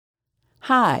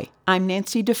Hi, I'm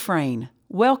Nancy Dufresne.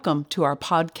 Welcome to our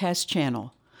podcast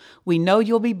channel. We know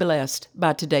you'll be blessed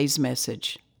by today's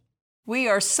message. We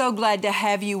are so glad to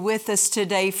have you with us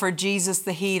today for Jesus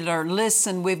the Healer.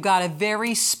 Listen, we've got a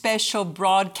very special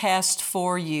broadcast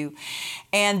for you.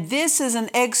 And this is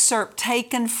an excerpt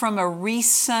taken from a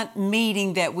recent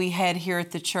meeting that we had here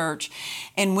at the church.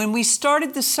 And when we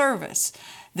started the service,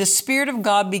 the Spirit of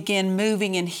God began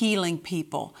moving and healing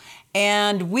people.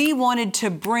 And we wanted to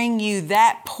bring you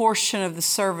that portion of the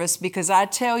service because I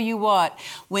tell you what,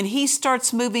 when He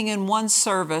starts moving in one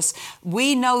service,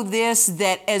 we know this,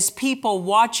 that as people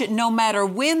watch it, no matter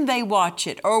when they watch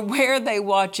it or where they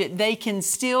watch it, they can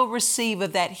still receive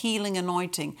of that healing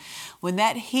anointing. When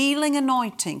that healing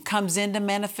anointing comes into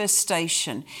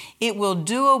manifestation, it will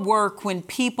do a work when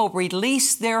people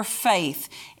release their faith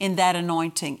in that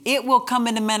anointing. It will come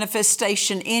into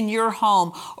manifestation in your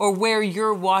home or where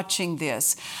you're watching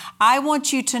this. I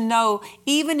want you to know,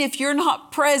 even if you're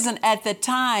not present at the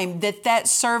time that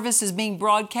service is being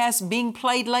broadcast, being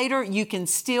played later, you can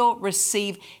still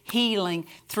receive healing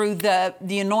through the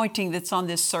anointing that's on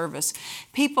this service.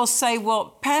 People say,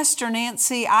 well, Pastor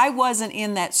Nancy, I wasn't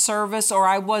in that service or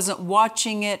I wasn't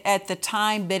watching it at the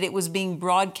time that it was being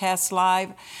broadcast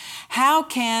live. How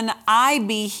can I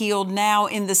be healed now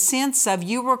in the sense of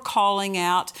you were calling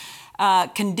out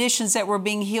conditions that were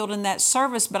being healed in that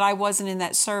service, but I wasn't in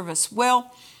that service?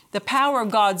 Well, the power of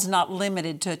God's not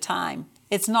limited to a time.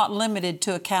 It's not limited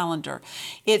to a calendar.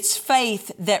 It's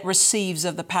faith that receives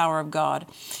of the power of God.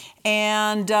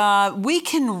 And we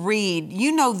can read,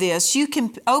 you know this, you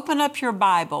can open up your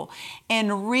Bible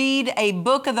and read a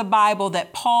book of the Bible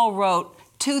that Paul wrote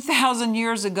 2,000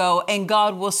 years ago, and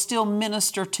God will still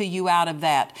minister to you out of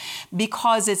that,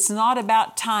 because it's not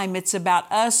about time, it's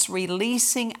about us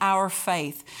releasing our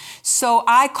faith. So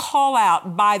I call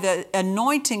out, by the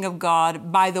anointing of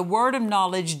God, by the word of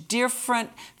knowledge, different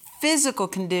physical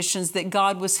conditions that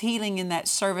God was healing in that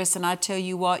service. And I tell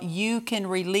you what, you can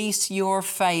release your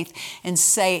faith and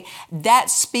say, that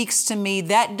speaks to me,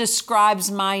 that describes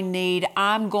my need,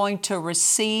 I'm going to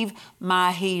receive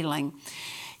my healing.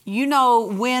 You know,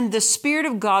 when the Spirit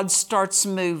of God starts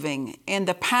moving and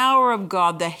the power of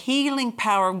God, the healing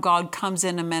power of God comes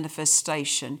into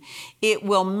manifestation, it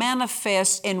will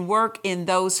manifest and work in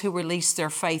those who release their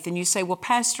faith. And you say, well,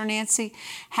 Pastor Nancy,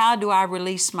 how do I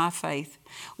release my faith?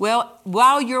 Well,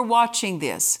 while you're watching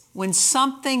this, when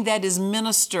something that is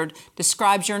ministered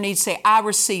describes your need, say, I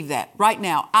receive that right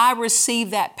now. I receive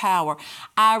that power.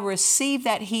 I receive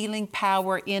that healing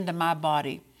power into my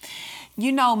body.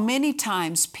 You know, many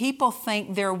times people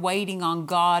think they're waiting on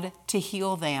God to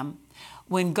heal them,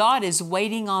 when God is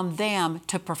waiting on them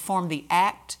to perform the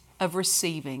act of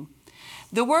receiving.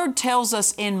 The Word tells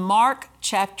us in Mark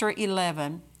chapter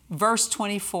 11, verse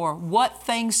 24, what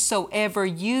things soever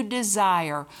you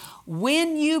desire,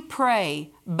 when you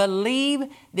pray, believe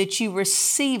that you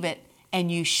receive it and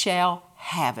you shall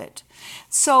have it.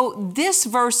 So this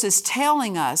verse is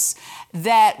telling us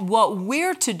that what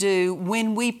we're to do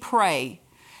when we pray,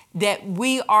 that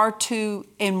we are to,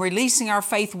 in releasing our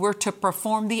faith, we're to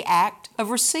perform the act of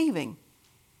receiving.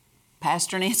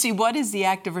 Pastor Nancy, what is the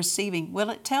act of receiving? Well,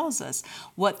 it tells us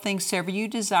what things soever you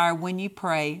desire when you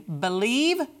pray,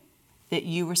 believe that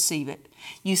you receive it.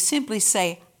 You simply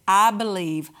say, I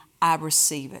believe I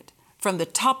receive it, from the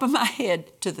top of my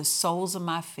head to the soles of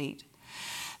my feet.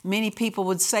 Many people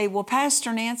would say, well,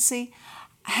 Pastor Nancy,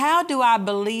 how do I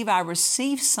believe I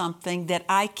receive something that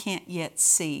I can't yet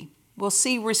see? Well,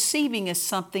 see, receiving is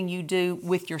something you do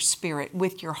with your spirit,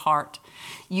 with your heart.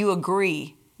 You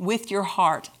agree with your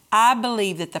heart. I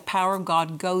believe that the power of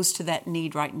God goes to that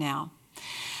need right now.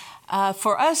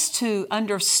 For us to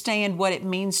understand what it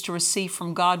means to receive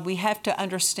from God, we have to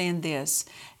understand this,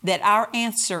 that our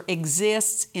answer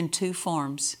exists in two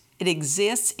forms. It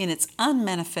exists in its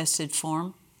unmanifested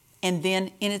form, and then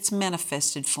in its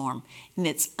manifested form, in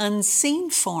its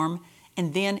unseen form,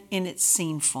 and then in its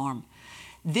seen form.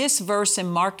 This verse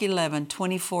in Mark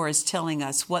 11:24 is telling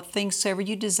us, what things soever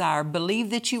you desire,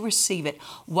 believe that you receive it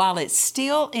while it's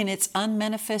still in its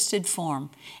unmanifested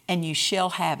form, and you shall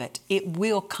have it. It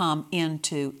will come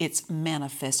into its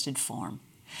manifested form.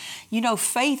 You know,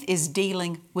 faith is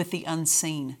dealing with the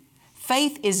unseen.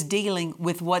 Faith is dealing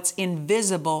with what's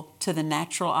invisible to the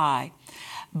natural eye.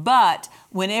 But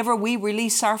whenever we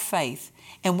release our faith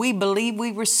and we believe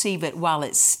we receive it while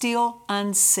it's still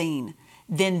unseen,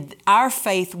 then our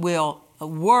faith will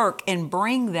work and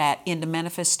bring that into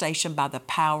manifestation by the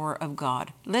power of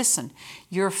God. Listen,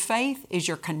 your faith is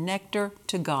your connector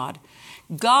to God.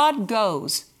 God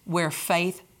goes where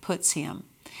faith puts Him.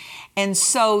 And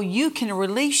so you can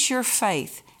release your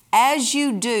faith As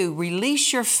you do,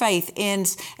 release your faith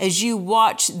as you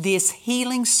watch this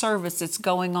healing service that's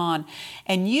going on,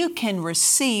 and you can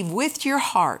receive with your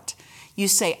heart. You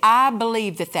say, I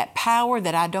believe that power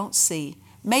that I don't see,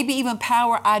 maybe even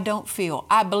power I don't feel,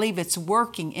 I believe it's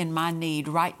working in my need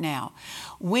right now.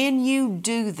 When you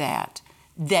do that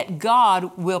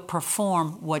God will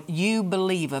perform what you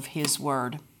believe of His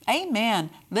Word.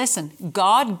 Amen. Listen,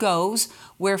 God goes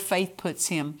where faith puts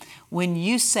Him. When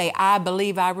you say, I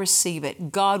believe, I receive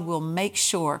it, God will make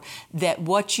sure that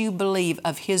what you believe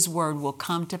of His Word will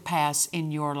come to pass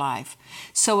in your life.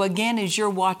 So again, as you're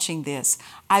watching this,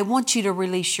 I want you to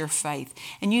release your faith.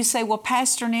 And you say, well,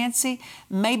 Pastor Nancy,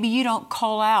 maybe you don't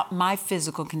call out my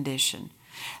physical condition.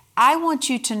 I want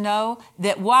you to know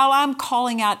that while I'm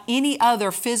calling out any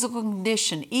other physical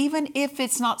condition, even if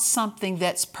it's not something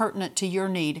that's pertinent to your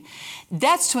need,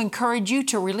 that's to encourage you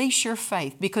to release your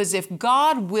faith. Because if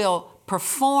God will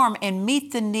perform and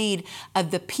meet the need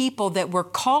of the people that we're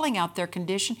calling out their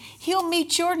condition, He'll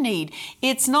meet your need.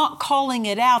 It's not calling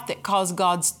it out that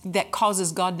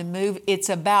causes God to move. It's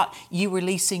about you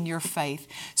releasing your faith.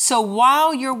 So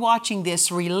while you're watching this,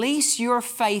 release your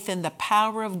faith in the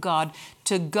power of God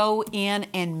to go in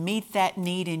and meet that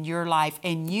need in your life,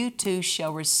 and you too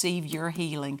shall receive your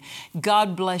healing.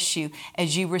 God bless you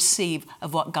as you receive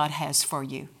of what God has for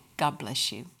you. God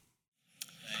bless you.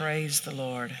 Praise the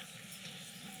Lord.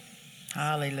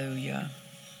 Hallelujah.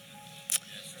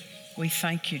 We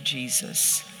thank you,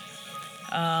 Jesus.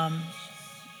 And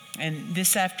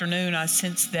this afternoon, I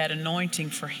sensed that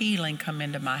anointing for healing come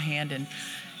into my hand. And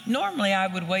normally I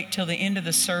would wait till the end of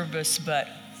the service, but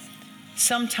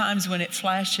sometimes when it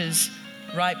flashes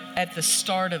right at the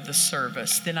start of the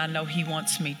service, then I know He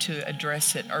wants me to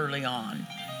address it early on.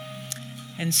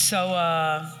 And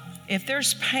so if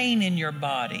there's pain in your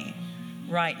body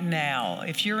right now,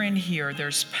 if you're in here,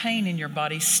 there's pain in your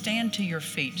body, stand to your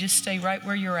feet. Just stay right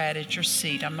where you're at your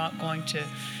seat. I'm not going to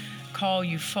call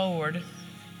you forward,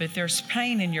 but if there's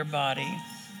pain in your body,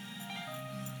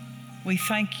 we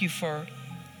thank you, Father,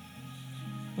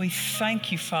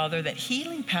 that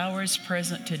healing power is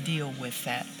present to deal with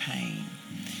that pain.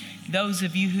 Those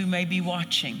of you who may be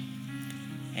watching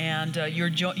and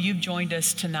you've joined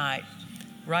us tonight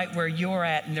right where you're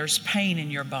at and there's pain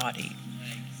in your body,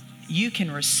 you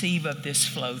can receive of this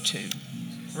flow too,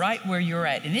 right where you're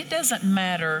at. And it doesn't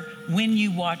matter when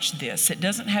you watch this. It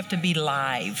doesn't have to be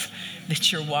live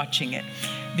that you're watching it,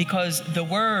 because the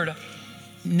Word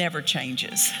never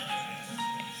changes.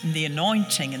 The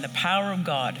anointing and the power of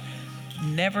God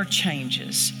never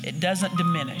changes. It doesn't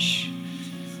diminish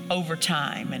over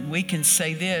time. And we can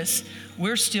say this,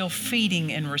 we're still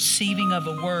feeding and receiving of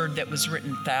a word that was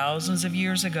written thousands of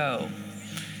years ago.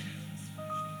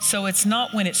 So it's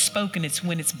not when it's spoken, it's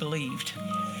when it's believed.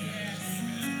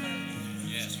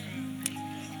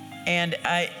 And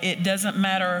it doesn't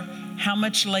matter how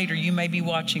much later you may be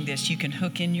watching this, you can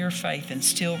hook in your faith and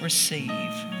still receive.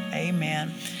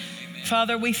 Amen.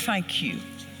 Father, we thank you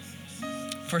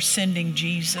for sending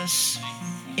Jesus.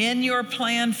 In your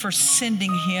plan for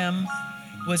sending Him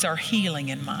was our healing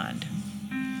in mind.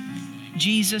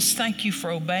 Jesus, thank you for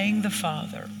obeying the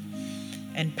Father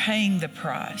and paying the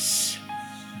price.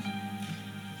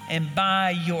 And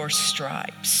by your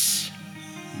stripes,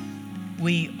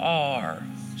 we are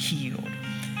healed.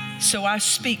 So I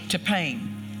speak to pain.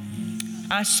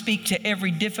 I speak to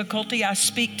every difficulty. I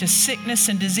speak to sickness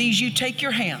and disease. You take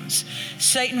your hands.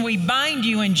 Satan, we bind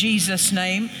you in Jesus'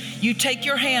 name. You take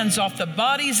your hands off the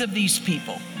bodies of these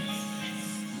people.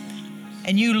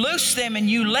 And you loose them and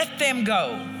you let them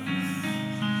go.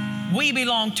 We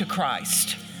belong to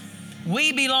Christ.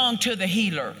 We belong to the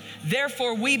healer.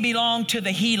 Therefore, we belong to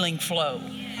the healing flow.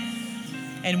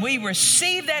 And we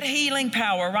receive that healing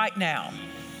power right now.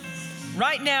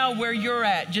 Right now where you're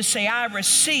at, just say, I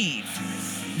receive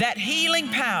that healing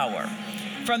power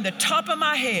from the top of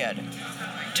my head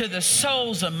to the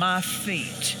soles of my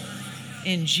feet.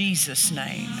 In Jesus'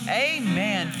 name.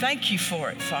 Amen. Thank you for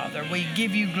it, Father. We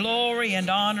give you glory and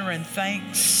honor and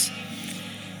thanks.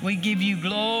 We give you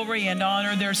glory and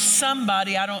honor. There's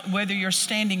somebody, whether you're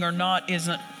standing or not,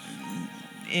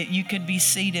 you could be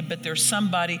seated, but there's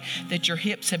somebody that your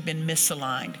hips have been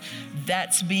misaligned.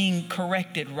 That's being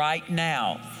corrected right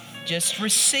now. Just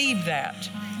receive that.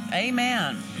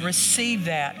 Amen. Receive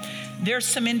that. There's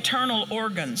some internal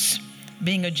organs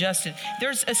being adjusted.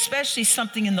 There's especially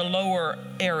something in the lower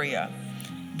area.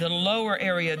 The lower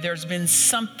area, there's been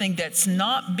something that's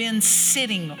not been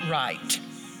sitting right.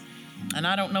 And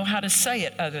I don't know how to say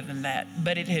it other than that,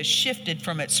 but it has shifted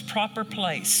from its proper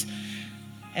place.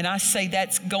 And I say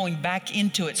that's going back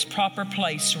into its proper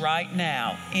place right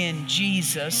now in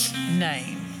Jesus'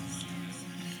 name.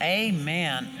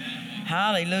 Amen.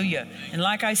 Hallelujah. And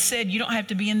like I said, you don't have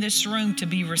to be in this room to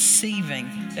be receiving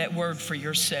that word for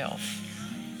yourself.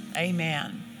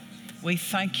 Amen. We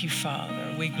thank you,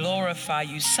 Father. We glorify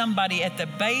you. Somebody at the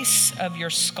base of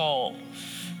your skull,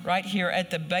 right here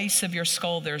at the base of your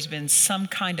skull, there's been some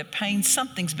kind of pain.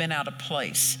 Something's been out of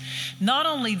place. Not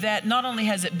only that, not only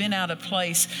has it been out of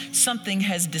place, something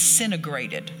has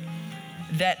disintegrated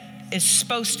that is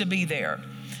supposed to be there.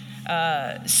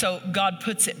 So God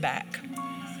puts it back.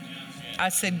 I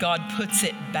said God puts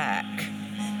it back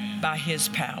by His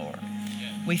power.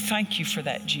 We thank you for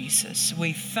that, Jesus.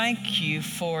 We thank you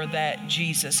for that,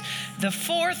 Jesus. The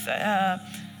fourth, the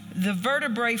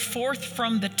vertebrae fourth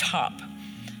from the top.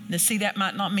 Now, see, that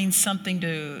might not mean something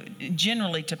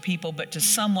generally to people, but to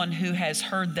someone who has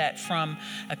heard that from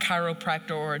a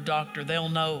chiropractor or a doctor, they'll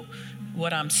know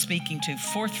what I'm speaking to.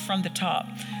 Fourth from the top,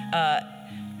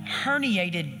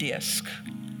 herniated disc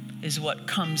is what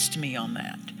comes to me on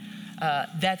that.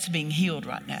 That's being healed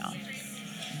right now.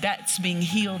 That's being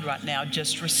healed right now.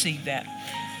 Just receive that.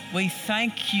 We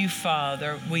thank you,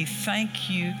 Father. We thank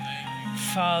you,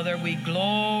 Father. We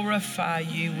glorify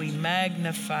you. We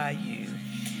magnify you.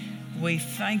 We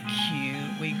thank you.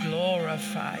 We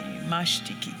glorify you.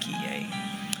 Mashtikikie.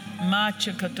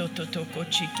 Machakatotoko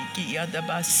chikikia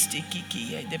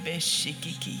dabastikikie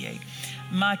debeshikikie.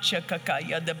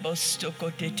 Machakakaya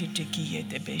debostoko tetikikie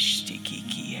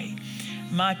debeshtikikie.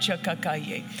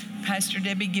 Machakakaye. Pastor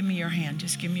Debbie, give me your hand.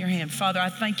 Just give me your hand. Father, I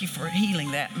thank you for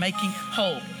healing that, making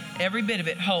whole, every bit of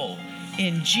it whole.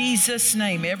 In Jesus'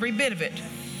 name, every bit of it,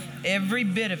 every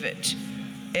bit of it,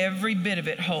 every bit of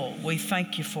it whole. We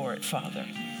thank you for it, Father.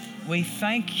 We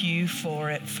thank you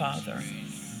for it, Father.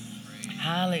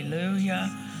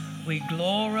 Hallelujah. We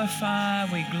glorify,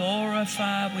 we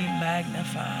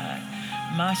magnify.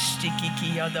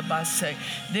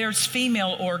 There's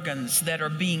female organs that are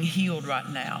being healed right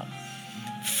now.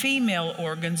 Female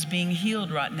organs being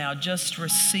healed right now. Just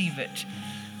receive it.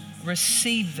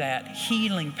 Receive that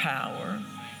healing power.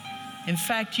 In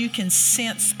fact, you can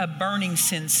sense a burning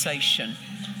sensation.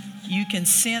 You can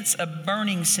sense a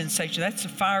burning sensation. That's the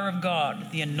fire of God,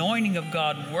 the anointing of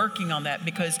God working on that,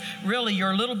 because really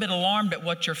you're a little bit alarmed at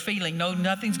what you're feeling. No,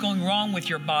 nothing's going wrong with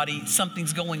your body.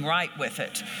 Something's going right with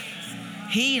it.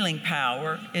 Healing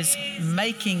power is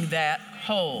making that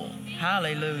whole.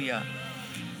 Hallelujah.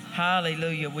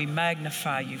 Hallelujah. We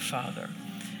magnify you, Father.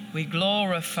 We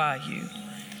glorify you.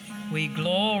 We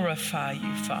glorify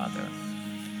you, Father.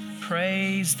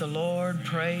 Praise the Lord.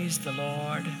 Praise the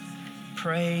Lord.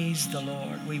 Praise the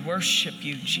Lord. We worship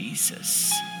you,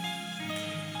 Jesus.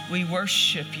 We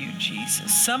worship you,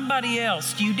 Jesus. Somebody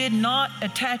else, you did not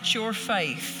attach your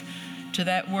faith to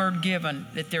that word given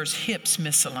that there's hips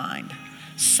misaligned.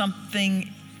 Something,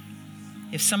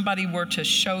 if somebody were to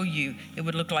show you, it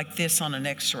would look like this on an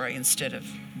x-ray instead of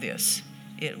this.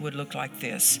 It would look like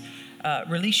this.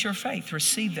 Release your faith.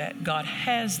 Receive that. God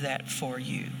has that for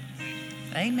you.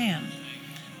 Amen.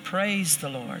 Praise the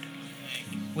Lord.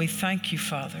 We thank you,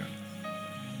 Father.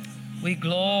 We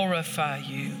glorify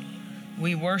you.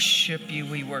 We worship you.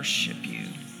 We worship you.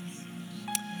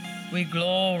 We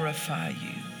glorify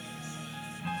you.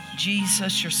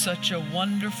 Jesus, you're such a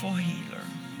wonderful healer.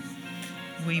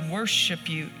 We worship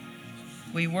you.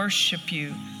 We worship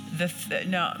you.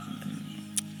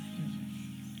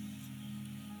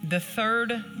 The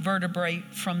third vertebrae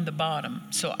from the bottom.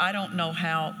 So I don't know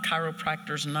how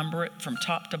chiropractors number it from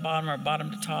top to bottom or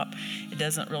bottom to top. It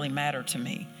doesn't really matter to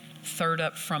me. Third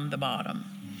up from the bottom.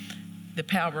 The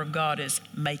power of God is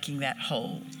making that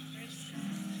whole.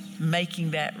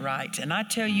 Making that right. And I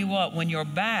tell you what, when your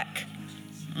back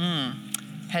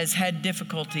has had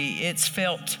difficulty, it's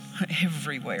felt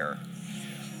everywhere.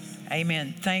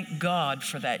 Amen. Thank God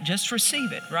for that. Just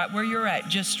receive it right where you're at.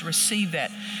 Just receive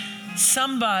that.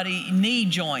 Somebody, knee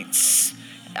joints.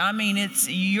 I mean,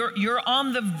 you're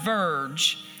on the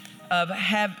verge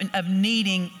of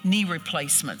needing knee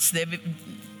replacements.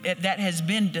 That has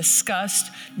been discussed.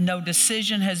 No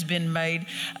decision has been made.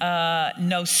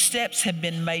 No steps have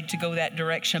been made to go that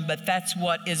direction, but that's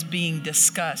what is being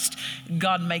discussed.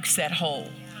 God makes that whole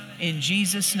in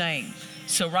Jesus' name.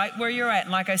 So right where you're at,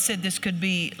 and like I said, this could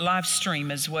be live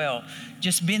stream as well.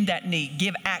 Just bend that knee.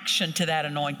 Give action to that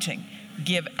anointing.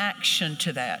 Give action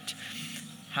to that.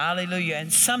 Hallelujah.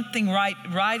 And something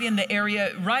right in the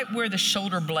area, right where the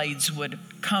shoulder blades would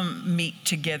come meet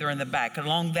together in the back,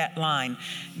 along that line.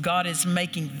 God is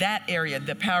making that area,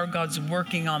 the power of God's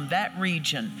working on that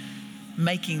region,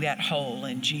 making that whole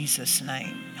in Jesus'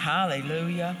 name.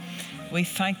 Hallelujah. We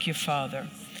thank you, Father.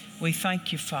 We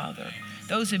thank you, Father.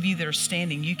 Those of you that are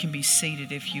standing, you can be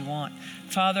seated if you want.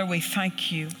 Father, we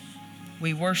thank you.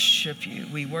 We worship you.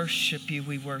 We worship you.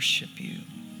 We worship you.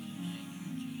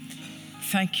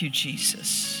 Thank you,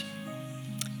 Jesus.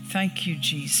 Thank you,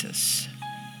 Jesus.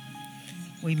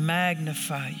 We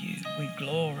magnify you. We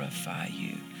glorify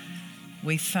you.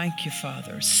 We thank you,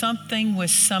 Father. Something with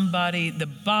somebody, the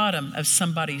bottom of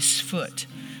somebody's foot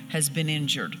has been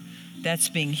injured. That's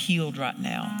being healed right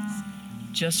now.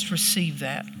 Just receive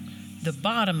that. The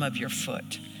bottom of your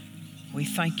foot. We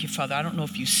thank you, Father. I don't know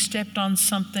if you stepped on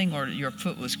something or your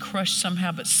foot was crushed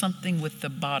somehow, but something with the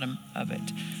bottom of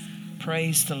it.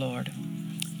 Praise the Lord.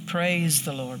 Praise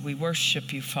the Lord. We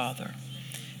worship you, Father.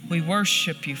 We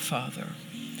worship you, Father.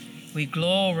 We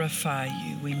glorify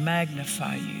you. We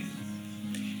magnify you.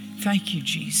 Thank you,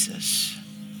 Jesus.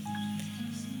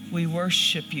 We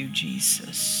worship you,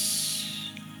 Jesus.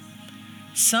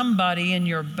 Somebody in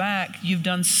your back, you've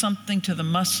done something to the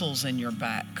muscles in your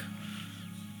back.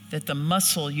 That the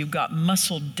muscle, you've got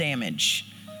muscle damage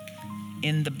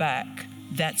in the back.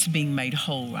 That's being made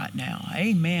whole right now.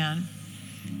 Amen.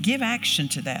 Give action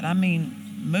to that. I mean,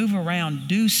 move around,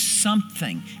 do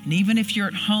something. And even if you're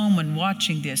at home and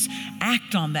watching this,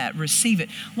 act on that, receive it.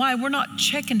 Why? We're not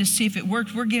checking to see if it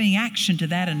worked. We're giving action to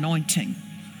that anointing.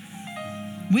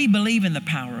 We believe in the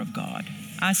power of God.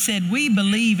 I said, we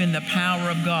believe in the power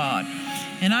of God.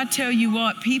 And I tell you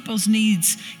what, people's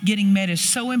needs getting met is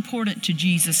so important to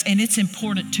Jesus, and it's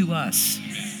important to us.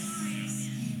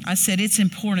 I said, it's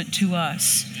important to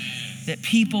us that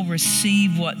people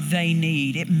receive what they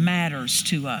need. It matters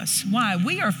to us. Why?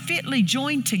 We are fitly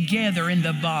joined together in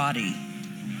the body.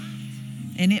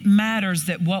 And it matters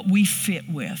that what we fit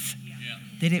with,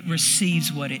 that it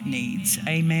receives what it needs.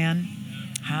 Amen.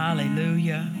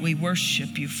 Hallelujah. We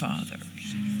worship you, Father.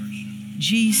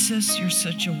 Jesus, you're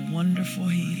such a wonderful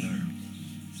healer.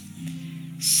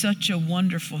 Such a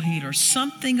wonderful healer.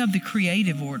 Something of the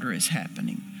creative order is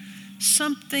happening.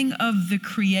 Something of the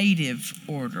creative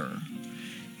order.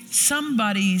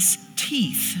 Somebody's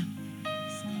teeth.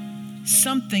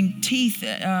 Teeth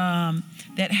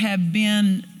that have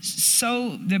been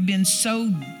they've been so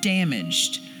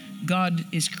damaged. God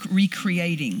is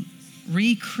recreating.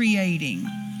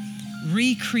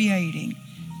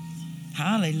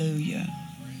 Hallelujah.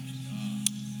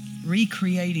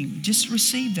 Recreating. Just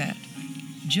receive that.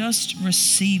 Just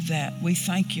receive that. We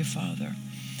thank you, Father.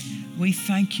 We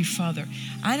thank you, Father.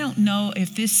 I don't know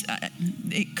if this,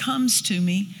 it comes to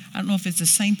me. I don't know if it's the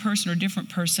same person or a different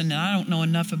person, and I don't know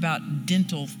enough about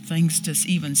dental things to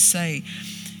even say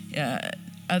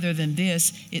other than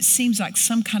this. It seems like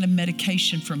some kind of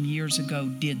medication from years ago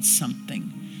did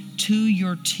something to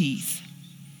your teeth.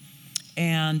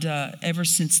 And ever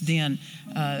since then,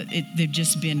 they've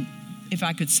just been, if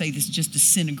I could say this, just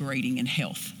disintegrating in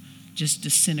health. Just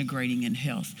disintegrating in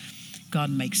health. God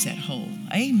makes that whole.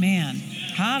 Amen.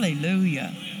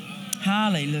 Hallelujah.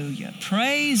 Hallelujah.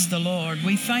 Praise the Lord.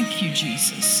 We thank you,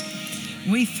 Jesus.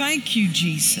 We thank you,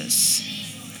 Jesus.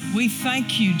 We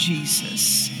thank you,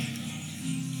 Jesus.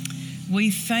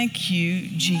 We thank you,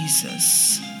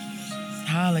 Jesus.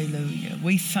 Hallelujah.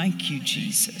 We thank you,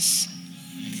 Jesus.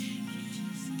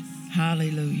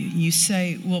 Hallelujah. You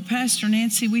say, well, Pastor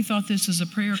Nancy, we thought this was a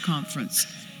prayer conference.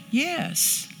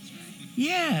 Yes.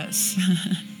 Yes.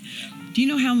 Do you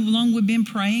know how long we've been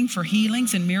praying for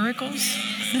healings and miracles?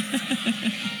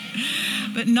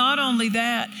 But not only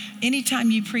that, anytime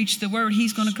you preach the word,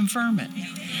 he's going to confirm it.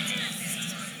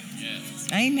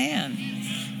 Amen.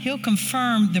 He'll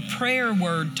confirm the prayer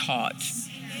word taught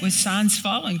with signs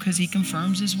following because he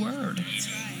confirms his word.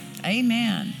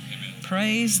 Amen.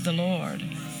 Praise the Lord.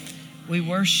 We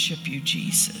worship you,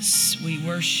 Jesus. We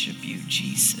worship you,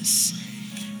 Jesus.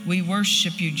 We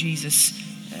worship you, Jesus.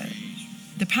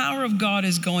 The power of God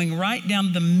is going right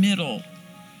down the middle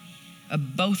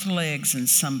of both legs in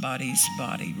somebody's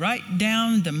body. Right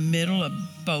down the middle of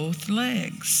both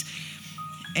legs.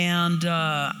 And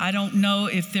I don't know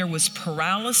if there was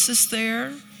paralysis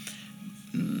there.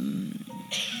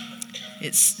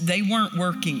 They weren't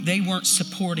working. They weren't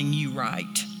supporting you right.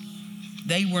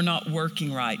 They were not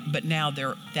working right, but now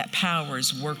that power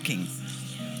is working.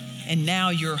 And now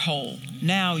you're whole.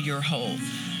 Now you're whole.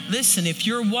 Listen, if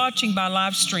you're watching by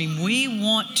live stream, we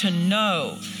want to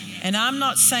know, and I'm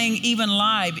not saying even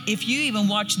live, if you even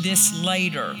watch this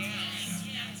later,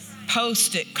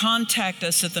 post it, contact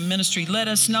us at the ministry, let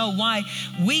us know why.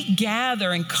 We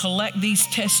gather and collect these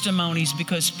testimonies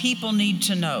because people need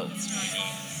to know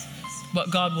what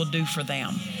God will do for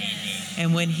them.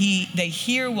 And when they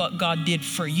hear what God did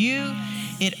for you,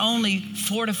 it only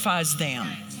fortifies them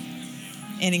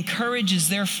and encourages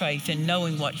their faith in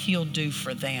knowing what he'll do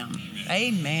for them.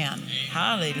 Amen.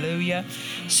 Hallelujah.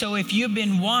 So if you've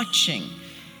been watching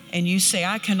and you say,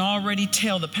 I can already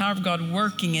tell the power of God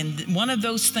working in one of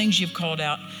those things you've called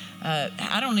out.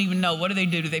 I don't even know. What do?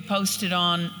 Do they post it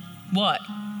on what?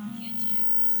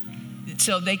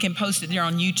 So they can post it there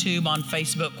on YouTube, on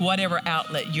Facebook, whatever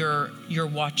outlet you're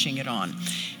watching it on.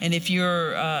 And if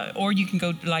you're, or you can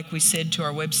go, like we said, to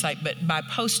our website. But by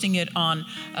posting it on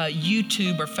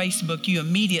YouTube or Facebook,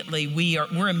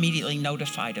 we're immediately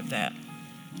notified of that.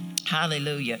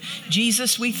 Hallelujah.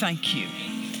 Jesus, we thank you.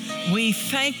 We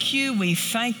thank you. We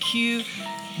thank you.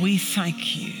 We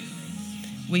thank you.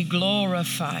 We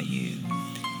glorify you.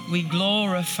 We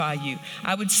glorify you.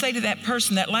 I would say to that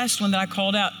person, that last one that I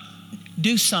called out,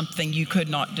 do something you could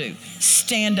not do.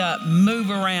 Stand up, move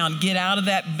around, get out of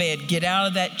that bed, get out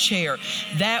of that chair.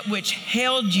 That which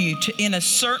held you in a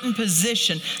certain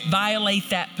position, violate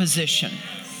that position.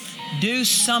 Do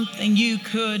something you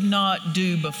could not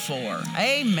do before.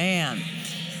 Amen.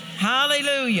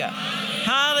 Hallelujah.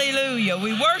 Hallelujah.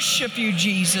 We worship you,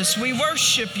 Jesus. We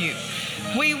worship you.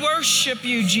 We worship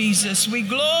you, Jesus. We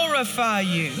glorify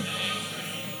you.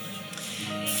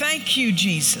 Thank you,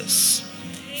 Jesus.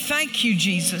 Thank you,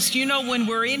 Jesus. You know, when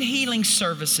we're in healing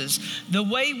services, the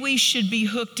way we should be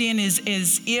hooked in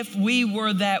is if we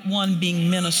were that one being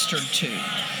ministered to.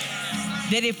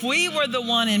 That if we were the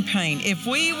one in pain, if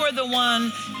we were the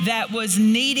one that was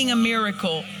needing a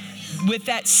miracle with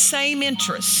that same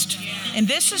interest, and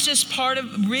this is just part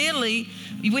of, really,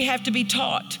 we have to be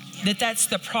taught that that's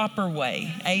the proper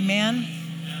way. Amen?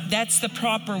 That's the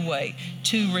proper way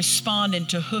to respond and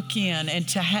to hook in and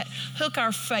to hook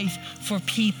our faith for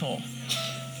people,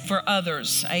 for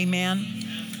others. Amen?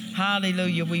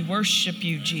 Hallelujah. We worship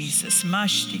you, Jesus. Man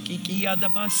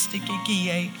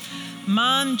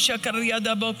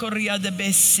chakariada bokoriada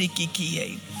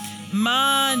besikikie.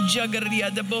 Man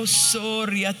jagariada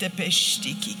bosoriate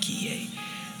peshtikikie.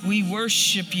 We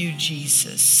worship you,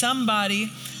 Jesus.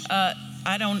 Somebody,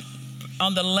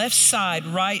 on the left side,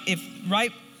 right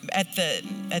at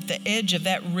the edge of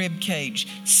that rib cage,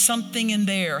 something in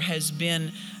there has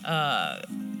been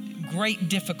great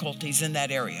difficulties in that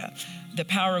area. The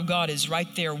power of God is right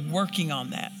there working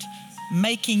on that,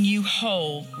 making you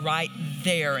whole right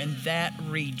there in that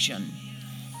region.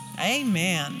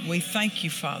 Amen. We thank you,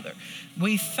 Father.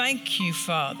 We thank you,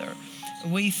 Father.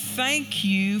 We thank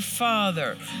you,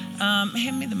 Father.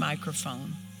 Hand me the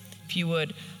microphone, if you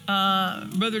would.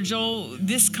 Brother Joel,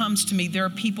 this comes to me. There are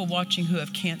people watching who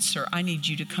have cancer. I need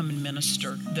you to come and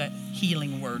minister the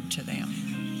healing word to them.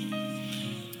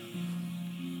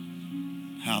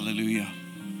 Hallelujah.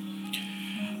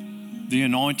 The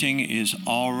anointing is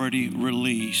already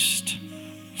released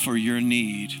for your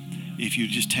need if you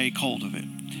just take hold of it.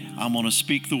 I'm going to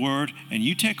speak the word, and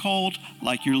you take hold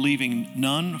like you're leaving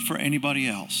none for anybody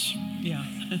else. Yeah.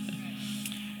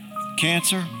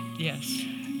 Cancer. Yes.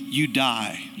 You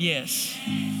die. Yes.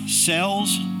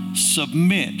 Cells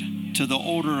submit to the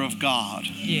order of God.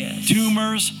 Yes.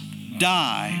 Tumors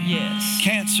die. Yes.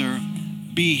 Cancer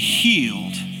be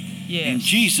healed. Yes. In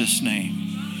Jesus' name.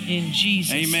 In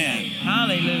Jesus' Amen. name.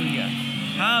 Hallelujah.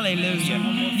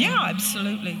 Hallelujah. Yeah,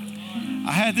 absolutely.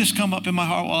 I had this come up in my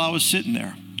heart while I was sitting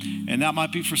there. And that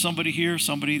might be for somebody here,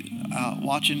 somebody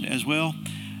watching as well.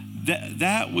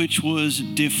 That which was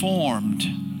deformed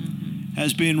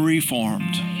has been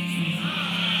reformed.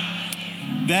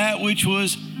 That which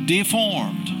was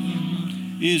deformed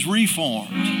is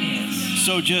reformed. Yes.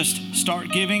 So just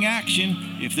start giving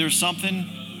action if there's something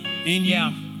in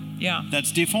you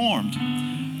that's deformed.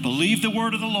 Believe the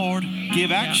word of the Lord,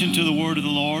 give action to the word of the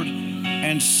Lord,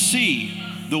 and see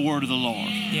the word of the Lord.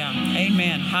 Yeah.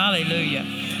 Amen. Hallelujah.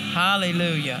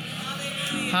 Hallelujah.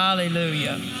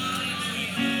 Hallelujah.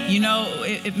 You know,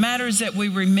 it matters that we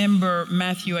remember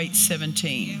Matthew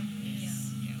 8:17.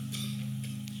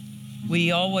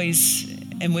 We always,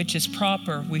 and which is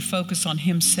proper, we focus on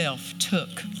himself,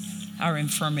 took our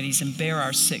infirmities and bear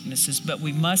our sicknesses, but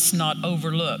we must not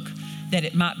overlook that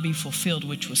it might be fulfilled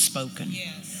which was spoken.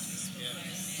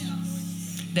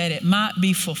 That it might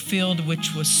be fulfilled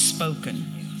which was spoken.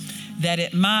 That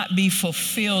it might be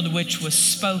fulfilled which was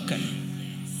spoken.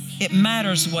 It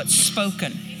matters what's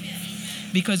spoken.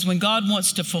 Because when God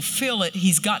wants to fulfill it,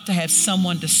 he's got to have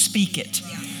someone to speak it.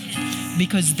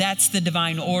 Because that's the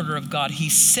divine order of God. He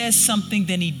says something,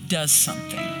 then he does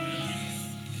something.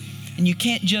 And you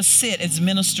can't just sit as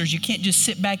ministers, you can't just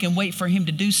sit back and wait for him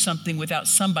to do something without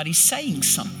somebody saying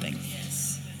something.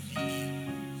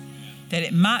 That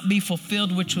it might be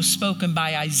fulfilled which was spoken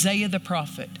by Isaiah the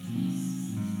prophet.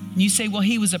 And you say, well,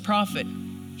 he was a prophet.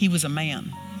 He was a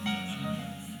man.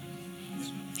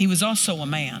 He was also a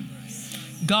man.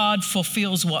 God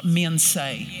fulfills what men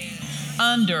say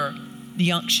under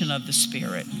the unction of the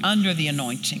Spirit, under the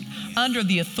anointing, under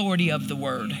the authority of the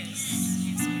Word.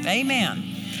 Amen.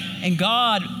 And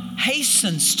God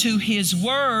hastens to His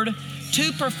Word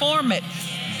to perform it.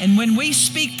 And when we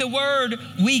speak the Word,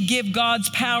 we give God's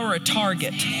power a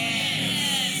target.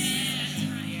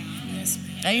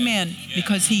 Amen.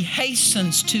 Because He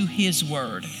hastens to His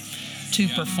Word to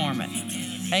perform it.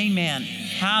 Amen.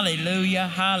 Hallelujah,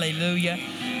 hallelujah,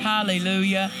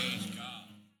 hallelujah.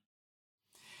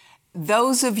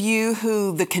 Those of you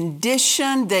who the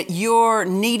condition that you're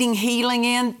needing healing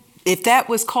in, if that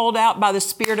was called out by the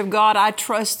Spirit of God, I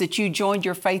trust that you joined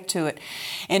your faith to it.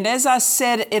 And as I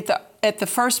said at the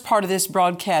first part of this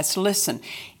broadcast, listen,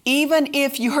 even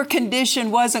if your condition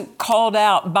wasn't called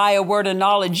out by a word of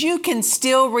knowledge, you can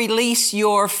still release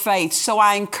your faith. So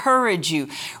I encourage you,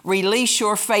 release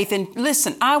your faith. And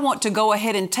listen, I want to go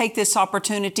ahead and take this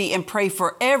opportunity and pray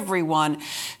for everyone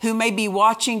who may be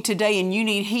watching today and you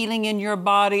need healing in your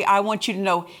body. I want you to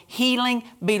know healing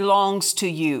belongs to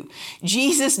you.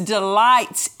 Jesus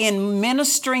delights in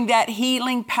ministering that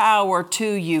healing power to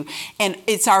you. And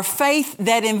it's our faith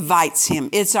that invites Him.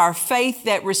 It's our faith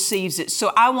that receives it.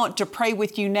 So I want to pray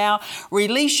with you now.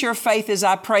 Release your faith as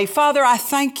I pray. Father, I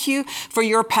thank you for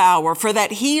your power, for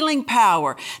that healing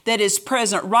power that is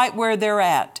present right where they're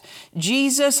at.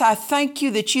 Jesus, I thank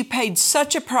you that you paid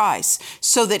such a price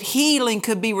so that healing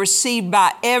could be received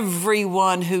by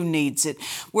everyone who needs it.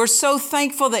 We're so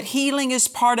thankful that healing is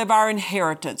part of our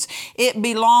inheritance. It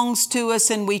belongs to us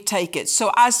and we take it.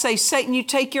 So I say, Satan, you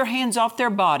take your hands off their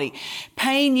body.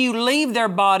 Pain, you leave their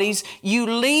bodies. You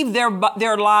leave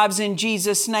their lives in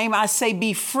Jesus' name. I say,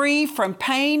 be free from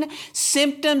pain,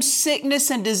 symptoms,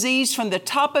 sickness, and disease from the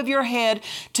top of your head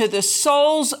to the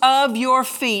soles of your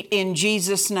feet in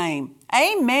Jesus' name.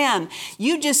 Amen.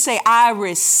 You just say, I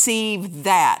receive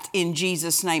that in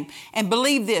Jesus' name. And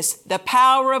believe this, the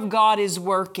power of God is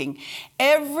working.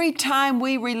 Every time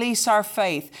we release our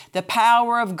faith, the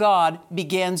power of God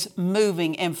begins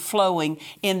moving and flowing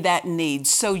in that need.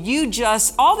 So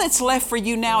all that's left for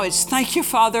you now is thank you,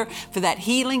 Father, for that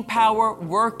healing power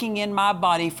working in my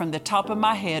body from the top of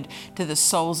my head to the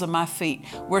soles of my feet.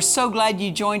 We're so glad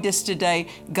you joined us today.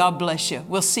 God bless you.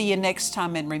 We'll see you next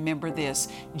time. And remember this,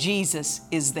 Jesus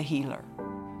is the healer.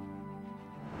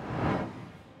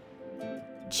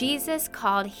 Jesus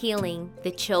called healing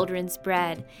the children's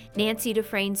bread. Nancy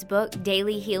Dufresne's book,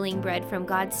 Daily Healing Bread from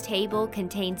God's Table,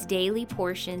 contains daily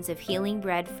portions of healing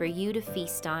bread for you to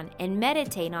feast on and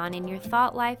meditate on in your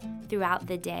thought life throughout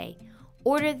the day.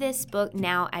 Order this book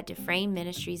now at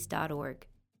DufresneMinistries.org.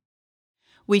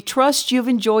 We trust you've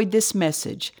enjoyed this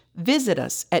message. Visit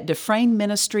us at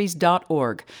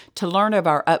DufresneMinistries.org to learn of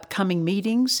our upcoming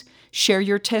meetings, share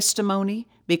your testimony,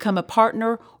 become a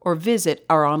partner, or visit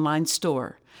our online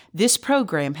store. This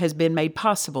program has been made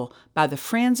possible by the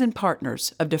friends and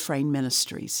partners of Dufresne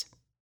Ministries.